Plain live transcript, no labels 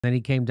Then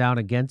he came down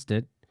against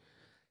it,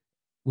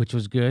 which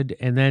was good.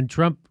 And then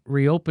Trump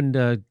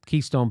reopened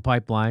Keystone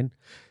Pipeline.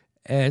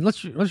 And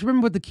let's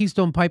remember what the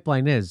Keystone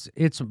Pipeline is.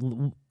 It's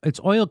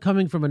oil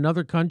coming from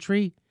another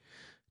country,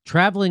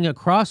 traveling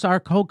across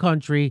our whole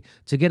country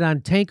to get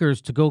on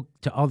tankers to go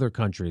to other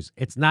countries.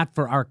 It's not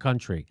for our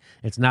country.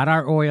 It's not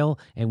our oil,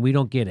 and we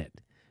don't get it.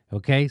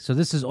 Okay? So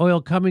this is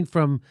oil coming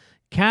from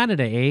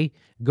Canada,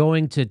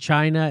 going to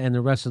China and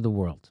the rest of the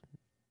world.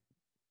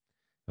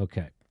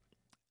 Okay.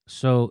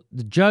 So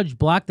the judge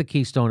blocked the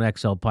Keystone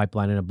XL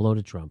pipeline in a blow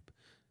to Trump.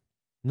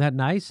 Isn't that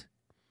nice?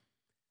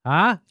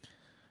 Huh?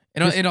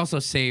 It also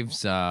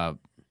saves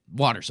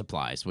water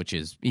supplies, which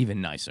is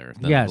even nicer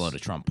than the blow to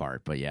Trump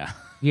part. But yeah.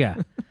 Yeah.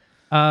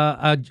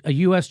 A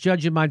U.S.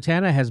 judge in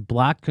Montana has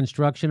blocked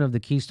construction of the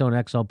Keystone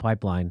XL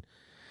pipeline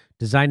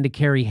designed to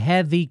carry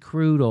heavy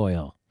crude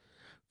oil.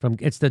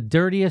 It's the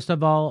dirtiest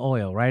of all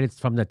oil, right? It's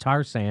from the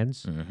tar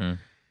sands.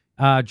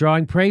 Mm-hmm.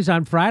 Drawing praise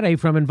on Friday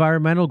from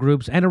environmental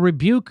groups and a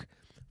rebuke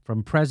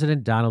from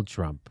President Donald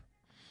Trump.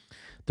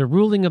 The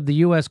ruling of the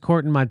U.S.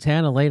 court in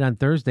Montana late on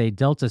Thursday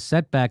dealt a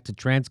setback to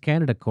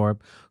TransCanada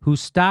Corp.,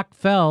 whose stock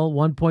fell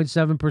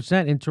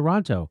 1.7% in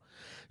Toronto.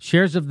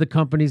 Shares of the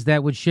companies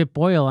that would ship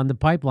oil on the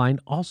pipeline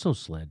also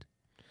slid.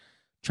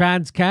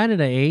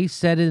 TransCanada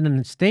said in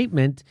a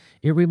statement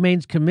it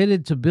remains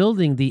committed to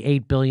building the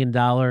 $8 billion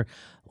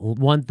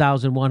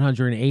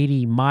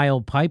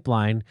 1,180-mile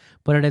pipeline,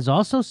 but it has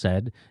also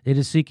said it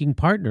is seeking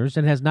partners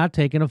and has not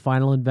taken a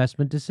final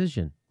investment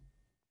decision.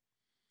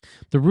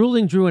 The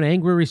ruling drew an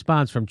angry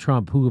response from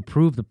Trump, who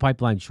approved the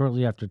pipeline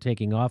shortly after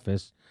taking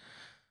office.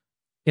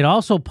 It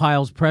also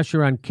piles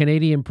pressure on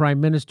Canadian Prime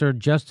Minister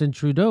Justin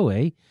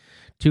Trudeau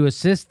to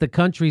assist the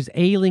country's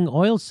ailing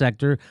oil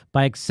sector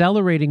by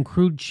accelerating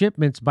crude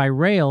shipments by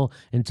rail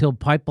until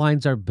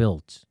pipelines are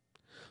built.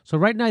 So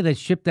right now they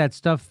ship that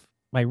stuff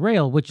by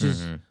rail, which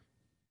is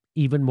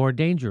even more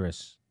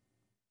dangerous.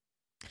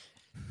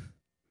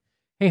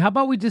 Hey, how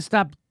about we just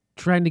stop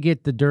trying to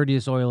get the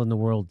dirtiest oil in the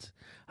world?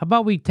 How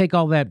about we take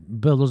all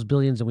those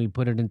billions and we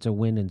put it into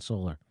wind and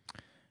solar?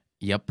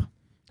 Yep.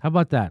 How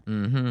about that?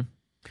 Mm-hmm.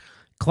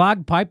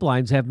 Clogged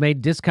pipelines have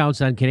made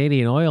discounts on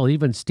Canadian oil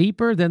even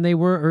steeper than they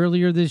were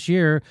earlier this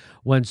year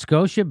when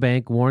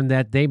Scotiabank warned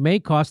that they may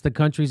cost the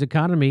country's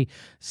economy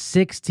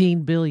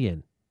 $16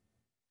 billion.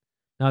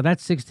 Now,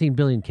 that's $16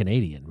 billion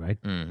Canadian, right?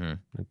 Mm-hmm.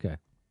 Okay.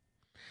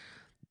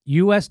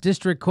 U.S.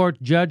 District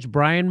Court Judge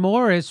Brian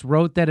Morris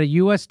wrote that a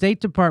U.S. State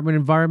Department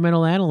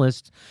environmental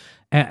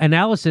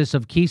analysis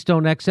of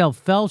Keystone XL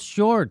fell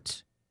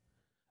short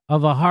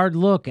of a hard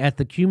look at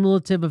the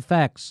cumulative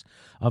effects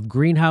of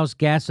greenhouse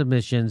gas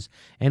emissions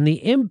and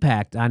the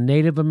impact on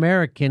Native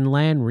American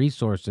land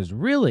resources.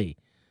 Really?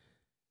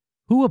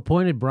 Who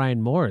appointed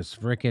Brian Morris?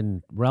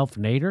 Frickin' Ralph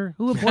Nader?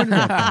 Who appointed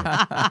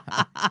that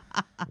guy?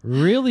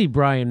 Really,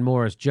 Brian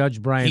Morris,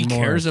 Judge Brian Morris. He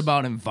cares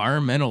about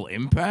environmental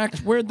impact?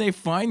 Where'd they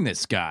find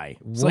this guy?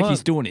 It's like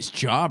he's doing his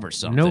job or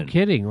something. No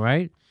kidding,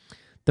 right?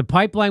 The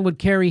pipeline would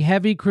carry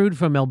heavy crude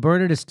from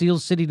Alberta to Steel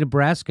City,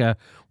 Nebraska,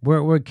 where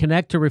it would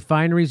connect to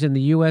refineries in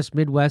the U.S.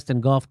 Midwest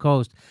and Gulf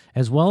Coast,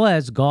 as well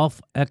as Gulf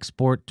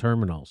export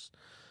terminals.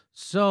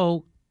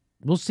 So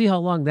we'll see how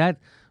long that...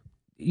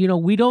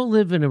 we don't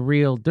live in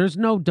there's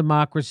no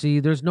democracy.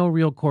 There's no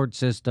real court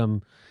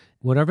system.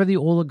 Whatever the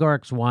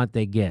oligarchs want,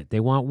 they get. They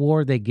want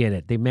war, they get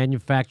it. They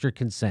manufacture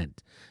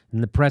consent.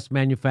 And the press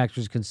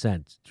manufactures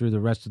consent through the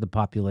rest of the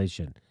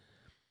population.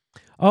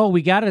 Oh,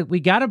 we gotta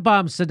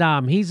bomb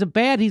Saddam.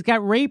 He's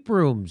got rape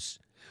rooms.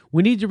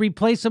 We need to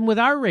replace him with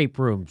our rape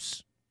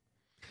rooms.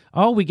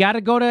 Oh, we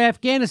gotta go to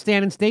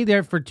Afghanistan and stay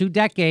there for 2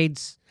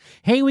 decades.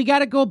 Hey, we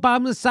gotta go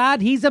bomb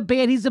Assad. He's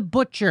a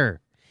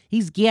butcher.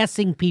 He's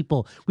gassing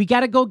people. We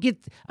got to go get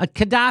a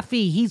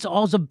Gaddafi. He's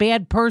also a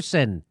bad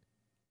person.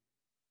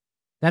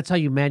 That's how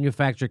you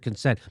manufacture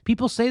consent.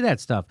 People say that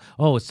stuff.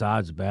 Oh,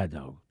 Assad's bad,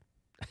 though.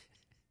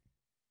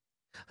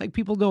 Like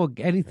people know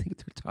anything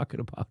they're talking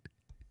about.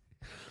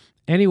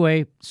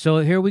 Anyway, so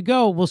here we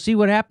go. We'll see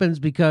what happens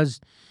because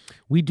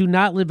we do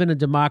not live in a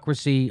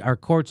democracy. Our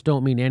courts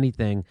don't mean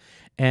anything.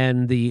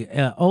 And the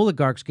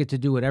oligarchs get to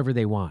do whatever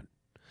they want.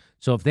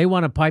 So if they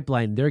want a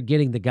pipeline, they're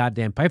getting the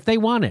goddamn pipe if they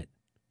want it.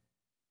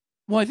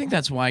 Well, I think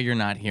that's why you're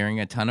not hearing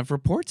a ton of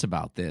reports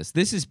about this.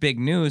 This is big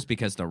news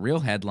because the real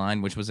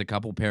headline, which was a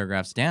couple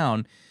paragraphs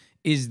down,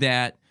 is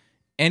that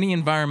any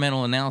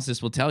environmental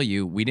analysis will tell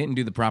you we didn't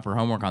do the proper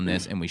homework on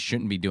this and we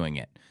shouldn't be doing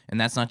it. And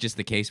that's not just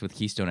the case with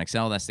Keystone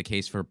XL. That's the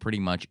case for pretty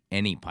much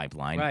any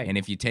pipeline. Right. And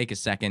if you take a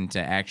second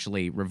to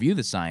actually review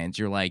the science,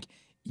 you're like,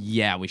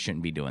 yeah, we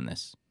shouldn't be doing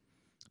this.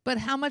 But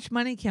how much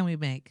money can we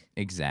make?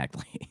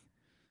 Exactly.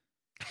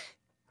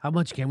 How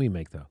much can we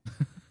make, though?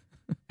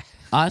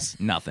 Us?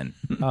 Nothing.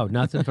 Oh,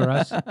 nothing for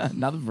us?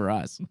 Nothing for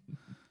us.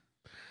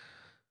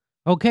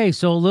 Okay,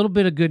 so a little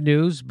bit of good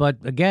news, but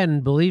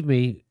again, believe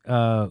me,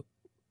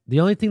 the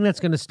only thing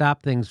that's going to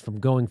stop things from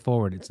going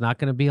forward, it's not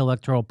going to be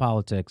electoral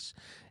politics.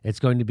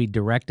 It's going to be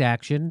direct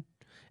action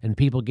and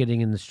people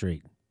getting in the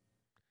street.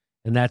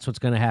 And that's what's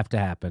going to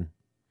happen.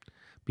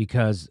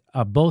 Because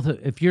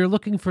if you're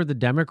looking for the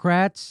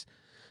Democrats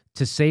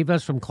to save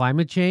us from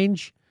climate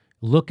change,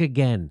 look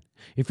again.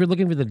 If you're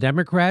looking for the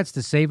Democrats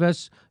to save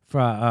us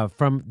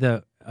from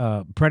the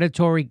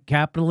predatory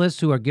capitalists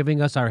who are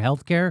giving us our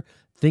health care,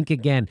 think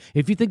again.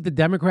 If you think the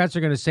Democrats are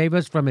going to save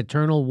us from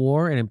eternal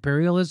war and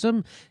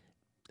imperialism,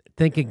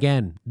 think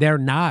again. They're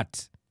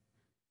not.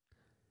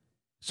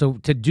 So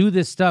to do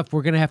this stuff,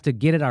 we're going to have to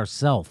get it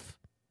ourselves.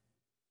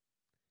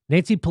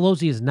 Nancy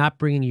Pelosi is not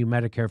bringing you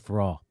Medicare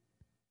for all.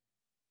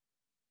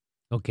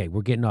 Okay,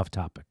 we're getting off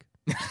topic.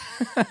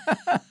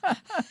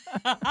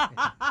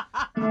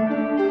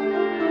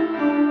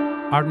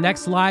 Our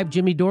next live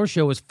Jimmy Dore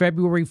show is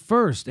February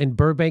 1st in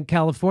Burbank,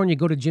 California.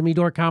 Go to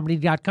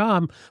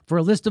jimmydorecomedy.com for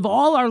a list of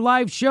all our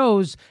live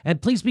shows,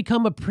 and please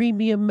become a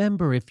premium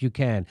member if you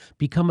can.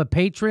 Become a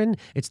patron.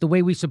 It's the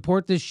way we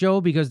support this show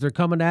because they're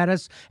coming at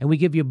us, and we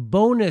give you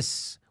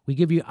bonus. We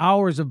give you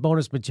hours of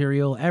bonus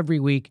material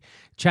every week.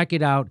 Check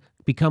it out.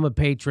 Become a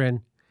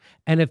patron.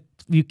 And if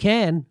you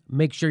can,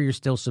 make sure you're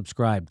still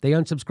subscribed. They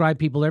unsubscribe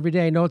people every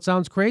day. I know it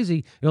sounds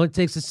crazy. It only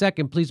takes a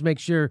second. Please make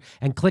sure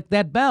and click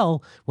that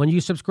bell when you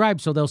subscribe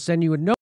so they'll send you a note.